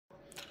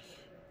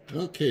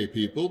Okay,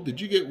 people,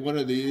 did you get one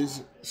of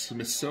these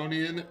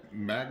Smithsonian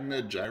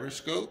Magna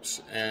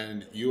Gyroscopes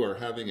and you are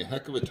having a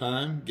heck of a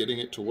time getting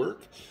it to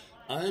work?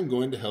 I am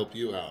going to help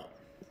you out.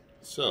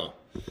 So,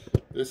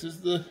 this is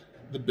the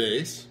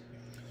base.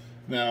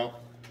 Now,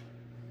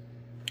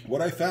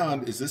 what I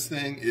found is this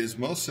thing is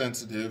most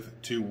sensitive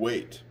to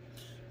weight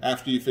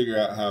after you figure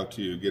out how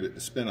to get it to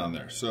spin on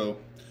there. So,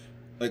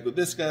 like with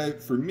this guy,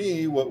 for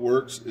me, what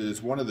works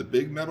is one of the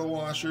big metal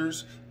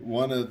washers,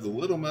 one of the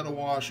little metal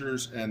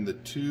washers, and the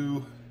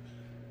two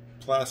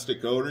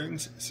plastic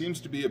O-rings seems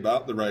to be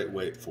about the right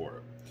weight for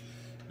it.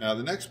 Now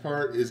the next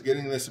part is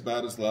getting this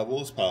about as level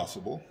as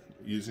possible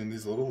using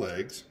these little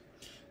legs.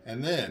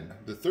 And then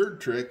the third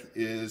trick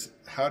is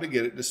how to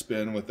get it to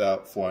spin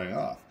without flying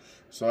off.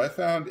 So I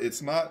found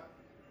it's not,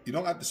 you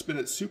don't have to spin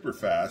it super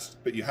fast,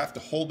 but you have to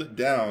hold it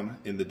down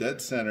in the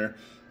dead center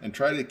and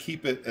try to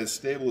keep it as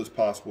stable as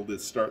possible to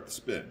start the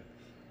spin.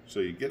 So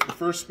you get the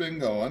first spin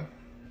going,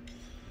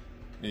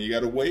 and you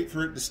got to wait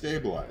for it to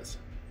stabilize.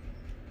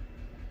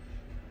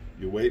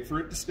 You wait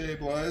for it to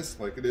stabilize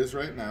like it is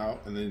right now,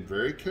 and then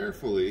very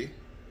carefully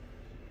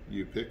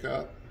you pick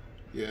up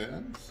the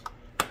ends.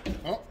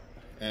 Oh,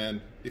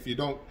 and if you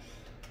don't,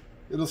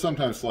 it'll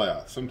sometimes fly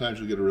off. Sometimes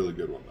you'll get a really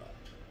good one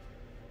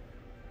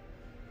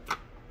though.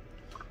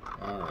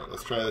 All right,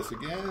 let's try this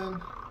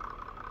again.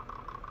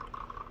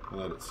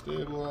 Let it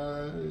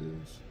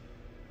stabilize.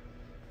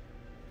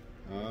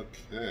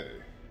 Okay.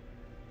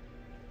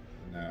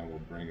 Now we'll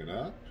bring it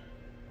up.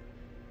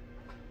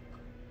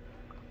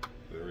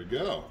 There we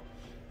go.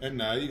 And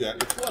now you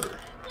got your flutter.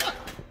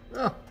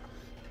 Oh.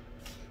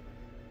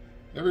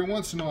 Every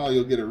once in a while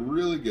you'll get it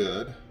really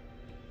good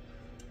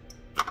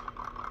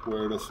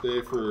where it'll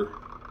stay for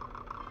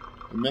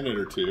a minute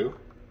or two,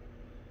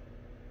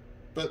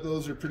 but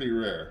those are pretty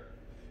rare.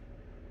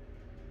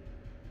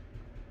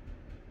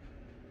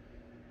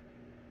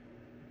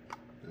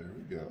 There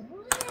we go.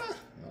 Ah,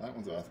 well, that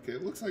one's off. Okay,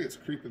 it looks like it's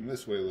creeping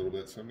this way a little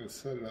bit, so I'm going to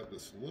set it up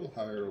just a little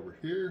higher over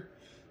here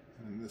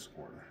and in this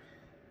corner.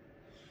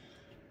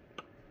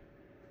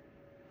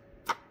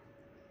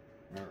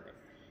 All right.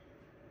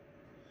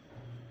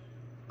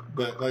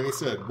 But like I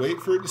said,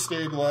 wait for it to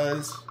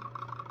stabilize.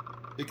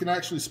 It can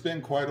actually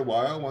spin quite a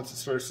while once it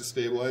starts to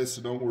stabilize,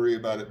 so don't worry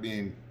about it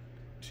being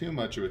too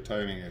much of a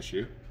timing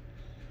issue.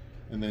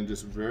 And then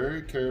just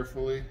very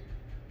carefully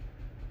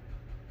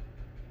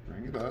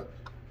bring it up.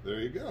 There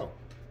you go.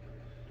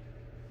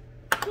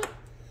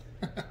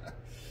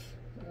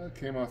 It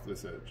came off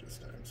this edge this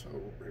time, so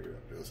we'll bring it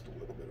up just a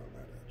little bit on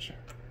that edge.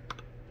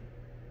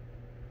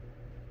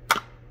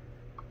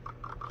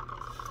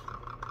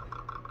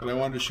 But I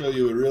wanted to show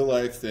you a real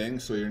life thing,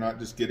 so you're not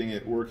just getting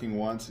it working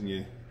once and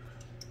you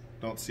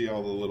don't see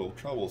all the little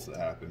troubles that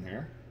happen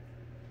here.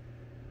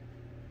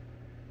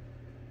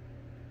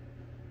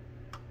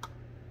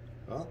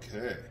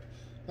 Okay,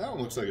 that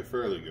one looks like a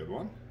fairly good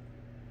one.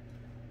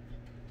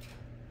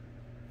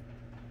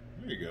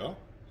 There you go.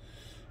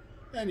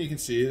 And you can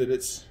see that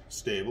it's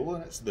stable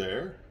and it's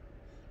there.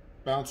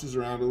 Bounces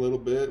around a little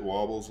bit,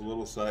 wobbles a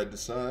little side to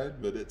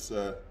side, but it's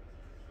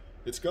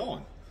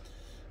going.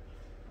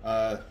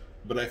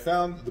 But I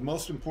found the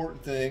most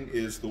important thing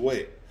is the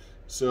weight.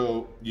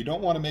 So you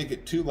don't want to make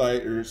it too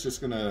light or it's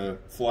just going to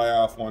fly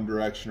off one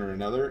direction or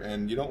another,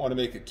 and you don't want to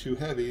make it too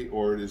heavy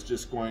or it is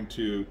just going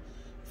to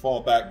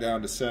fall back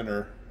down to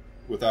center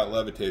without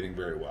levitating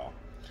very well.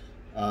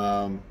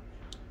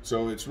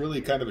 So it's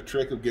really kind of a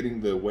trick of getting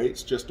the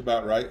weights just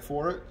about right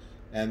for it,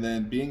 and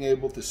then being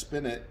able to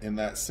spin it in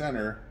that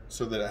center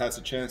so that it has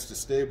a chance to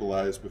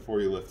stabilize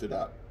before you lift it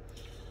up.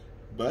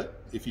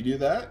 But if you do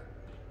that,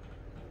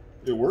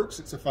 it works.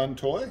 It's a fun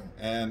toy,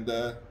 and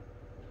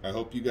I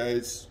hope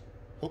this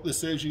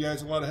saves you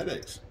guys a lot of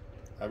headaches.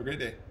 Have a great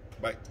day.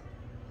 Bye.